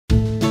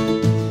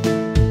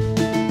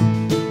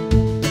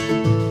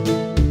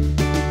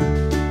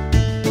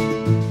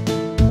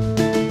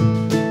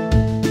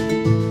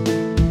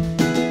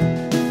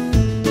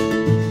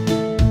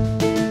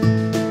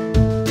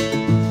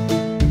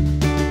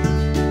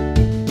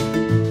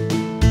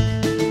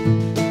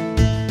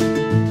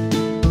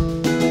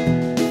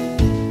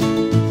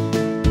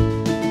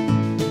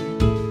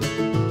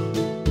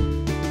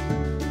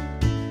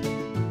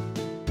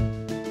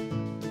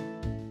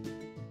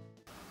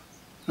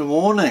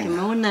morning.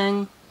 Good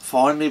morning.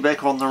 Finally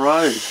back on the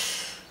road.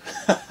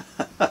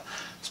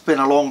 It's been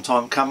a long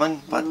time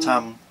coming, but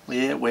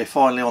yeah, we're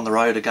finally on the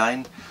road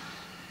again.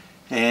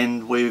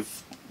 And we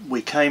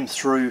came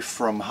through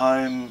from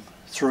home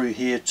through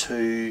here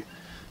to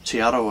Te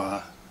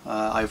Aroha,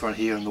 over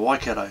here in the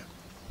Waikato.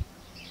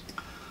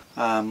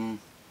 And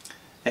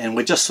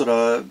we just sort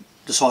of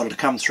decided to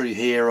come through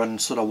here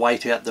and sort of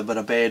wait out the bit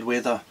of bad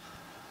weather.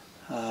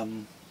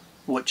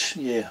 Which,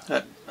 yeah,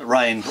 it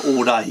rained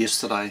all day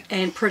yesterday.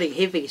 And pretty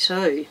heavy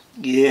too.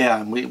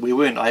 Yeah, and we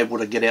weren't able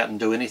to get out and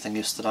do anything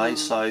yesterday,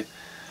 so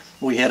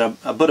we had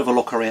a bit of a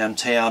look around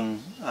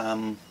town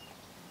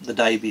the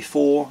day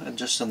before, and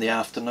just in the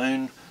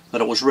afternoon,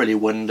 but it was really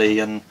windy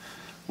and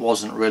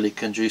wasn't really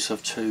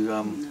conducive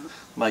to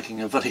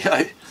making a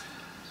video.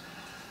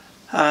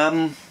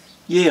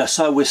 Yeah,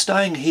 so we're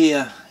staying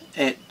here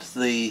at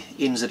the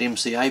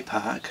NZMCA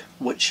park,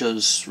 which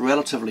is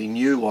relatively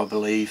new, I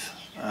believe.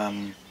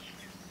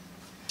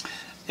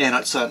 And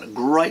it's a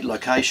great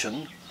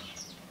location.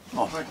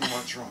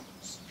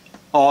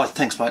 Oh,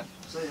 thanks, mate.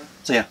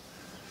 See ya.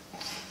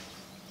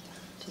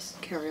 Just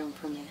carry on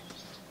from there.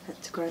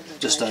 That's a great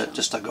location.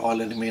 Just a guy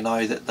letting me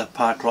know that the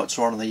park lights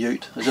are on in the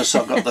ute. I've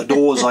got the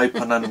doors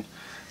open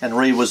and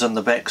Ree was in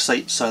the back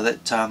seat so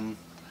that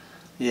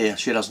yeah,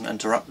 she doesn't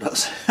interrupt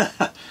us.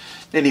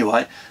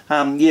 Anyway,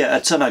 yeah,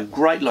 it's in a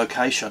great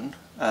location.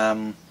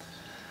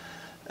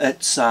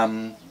 It's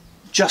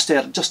just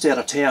out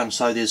of town,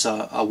 so there's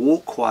a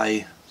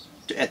walkway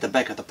at the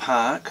back of the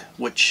park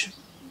which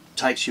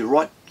takes you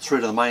right through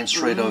to the main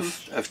street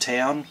of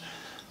town.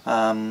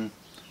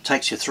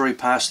 Takes you through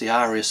past the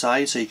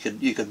RSA, so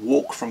you could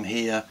walk from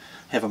here,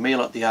 have a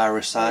meal at the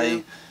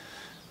RSA.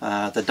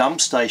 The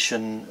dump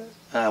station,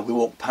 we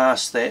walked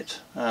past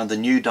that, the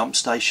new dump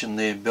station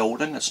they're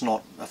building. It's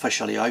not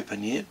officially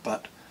open yet,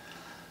 but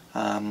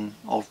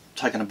I've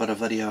taken a bit of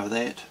video of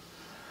that.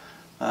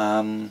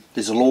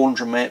 There's a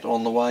laundromat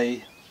on the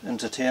way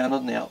into town,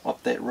 isn't there,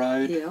 up that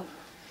road? Yeah.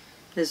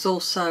 There's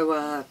also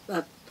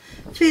a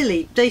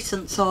fairly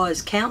decent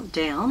sized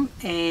countdown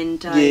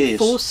and a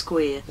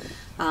Foursquare,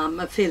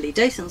 a fairly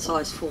decent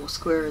sized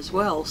Foursquare as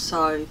well.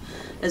 So,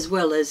 as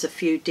well as a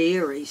few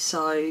dairies.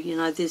 So you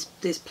know, there's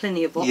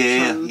plenty of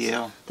options.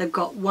 Yeah. They've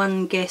got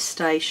one gas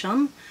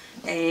station,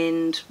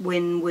 and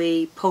when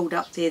we pulled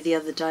up there the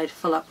other day to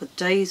fill up with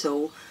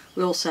diesel,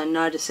 we also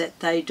noticed that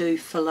they do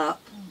fill up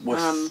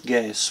with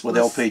gas, with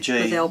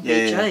LPG. With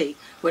LPG,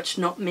 which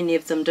not many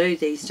of them do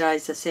these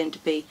days. They seem to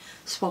be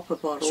swapper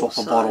bottles.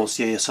 Swapper bottles,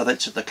 yeah. So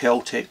that's at the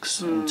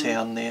Caltex in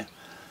town there.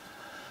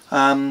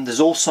 There's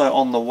also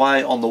on the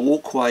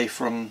walkway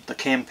from the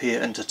camp here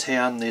into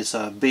town, there's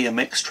a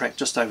BMX track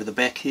just over the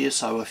back here.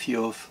 So if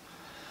you've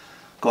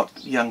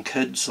got young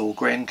kids or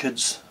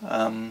grandkids,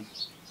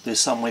 there's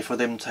somewhere for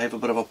them to have a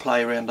bit of a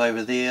play around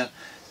over there.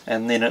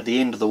 And then at the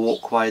end of the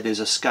walkway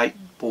there's a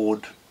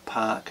skateboard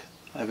park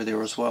over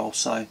there as well.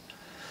 So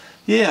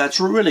yeah, it's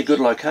a really good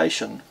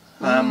location.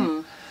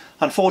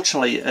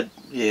 Unfortunately, I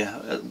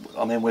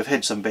mean, we've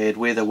had some bad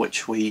weather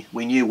which we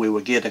knew we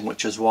were getting,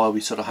 which is why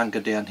we sort of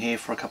hunkered down here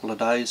for a couple of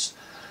days.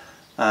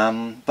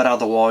 But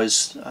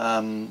otherwise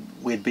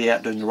we'd be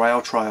out doing the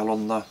rail trail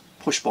on the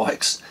push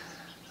bikes.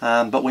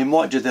 But we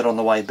might do that on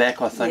the way back.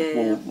 I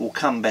think we'll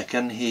come back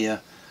in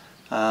here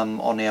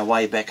on our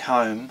way back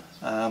home.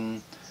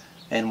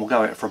 And we'll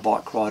go out for a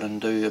bike ride and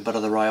do a bit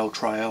of the rail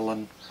trail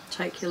and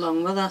take you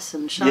along with us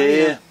and show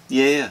you.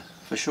 Yeah,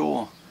 for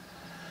sure.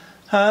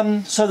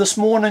 So this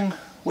morning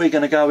we're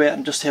going to go out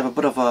and just have a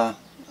bit of a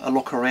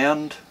look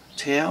around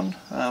town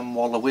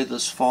while the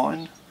weather's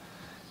fine,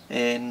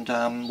 and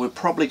we're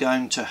probably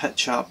going to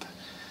hitch up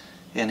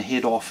and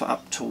head off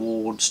up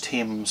towards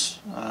Thames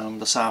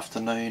this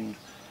afternoon.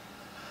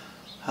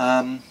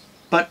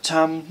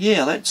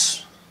 Yeah,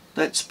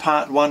 that's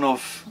part one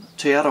of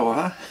Te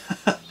Aroha.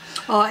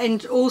 Oh,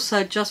 and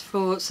also just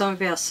for some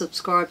of our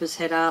subscribers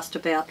had asked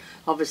about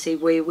obviously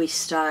where we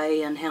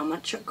stay and how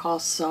much it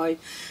costs. So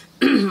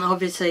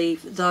obviously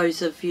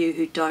those of you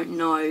who don't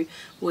know,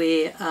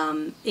 we're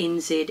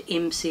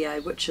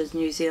NZMCA, which is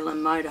New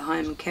Zealand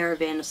Motorhome and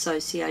Caravan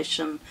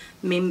Association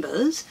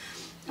members.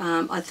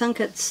 I think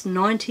it's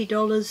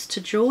 $90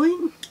 to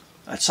join.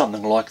 It's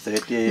something like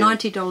that, yeah.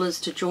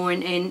 $90 to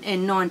join and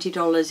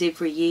 $90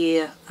 every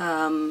year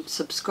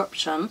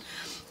subscription.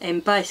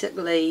 And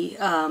basically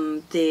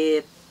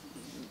they're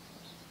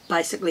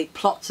basically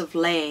plots of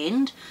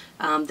land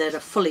that are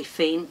fully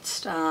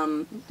fenced.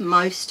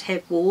 Most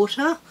have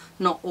water,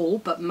 not all,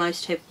 but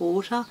most have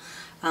water.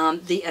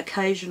 The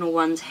occasional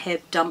ones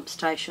have dump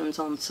stations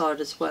on site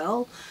as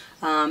well.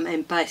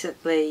 And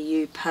basically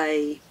you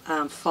pay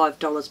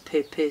 $5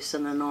 per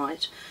person a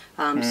night.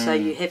 So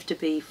you have to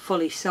be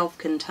fully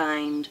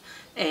self-contained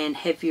and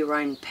have your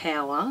own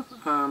power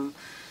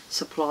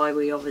supply.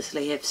 We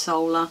obviously have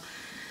solar.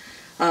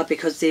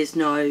 Because there's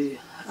no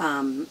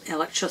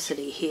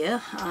electricity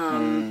here,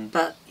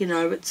 but you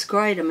know, it's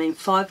great. I mean,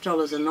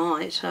 $5 a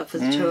night for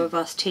the two of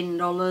us,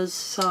 $10.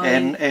 So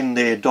and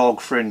they're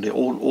dog friendly.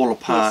 All the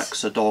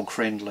parks yes. are dog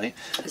friendly,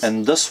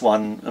 and this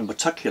one in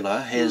particular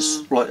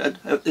has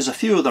there's a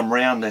few of them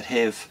around that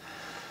have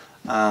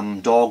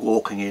dog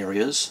walking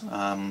areas.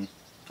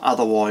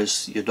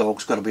 Otherwise, your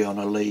dog's got to be on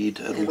a lead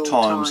at all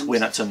times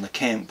when it's in the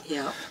camp.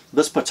 Yeah.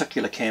 This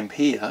particular camp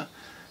here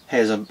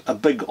has a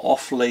big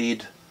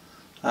off-lead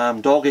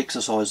dog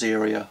exercise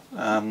area.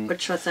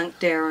 Which I think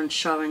Darren's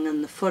showing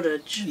in the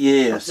footage.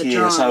 Yes, of the yeah.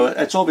 drone. So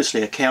it's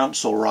obviously a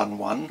council-run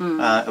one.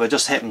 It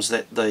just happens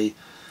that the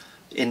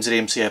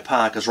NZMCA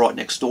park is right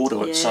next door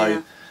to it,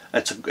 so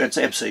it's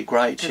absolutely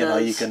great. You know,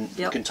 you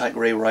can take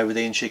Reba over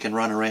there and she can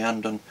run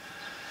around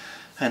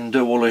and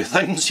do all her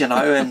things, you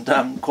know,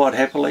 and quite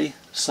happily.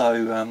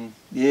 So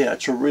yeah,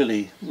 it's a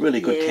really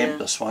good camp,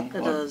 this one.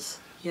 It is.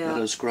 Yeah.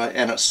 It is great,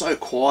 and it's so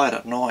quiet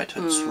at night.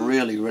 It's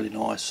really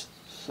nice.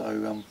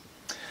 So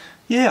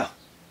yeah,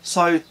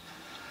 so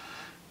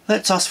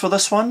that's us for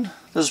this one.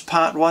 This is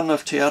part 1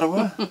 of Te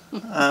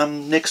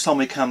Aroha. Next time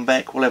we come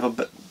back, we'll have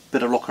a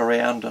bit of look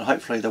around, and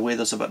hopefully the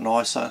weather's a bit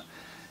nicer,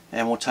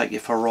 and we'll take you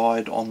for a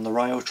ride on the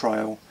rail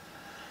trail.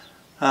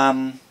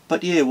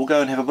 But yeah, we'll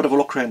go and have a bit of a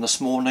look around this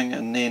morning,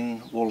 and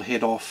then we'll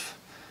head off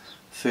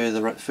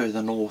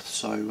further north.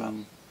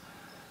 So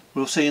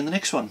we'll see you in the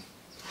next one.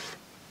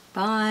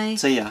 Bye.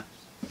 See ya.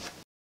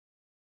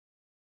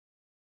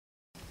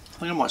 I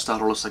think I might start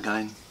all this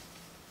again.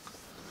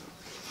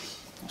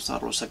 I'll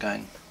start all this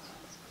again.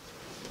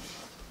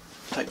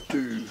 Take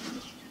 2.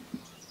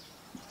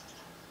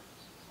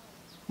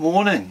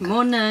 Morning.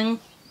 Morning.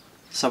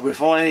 So we're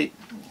finally...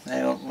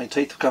 Hang on, my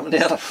teeth are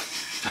coming out.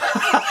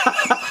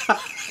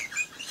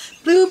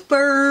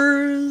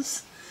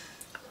 Bloopers.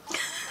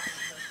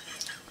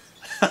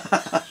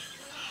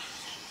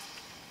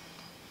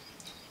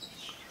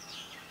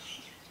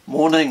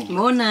 Morning.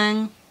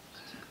 Morning.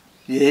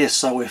 Yes,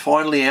 so we're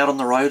finally out on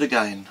the road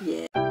again.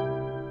 Yeah.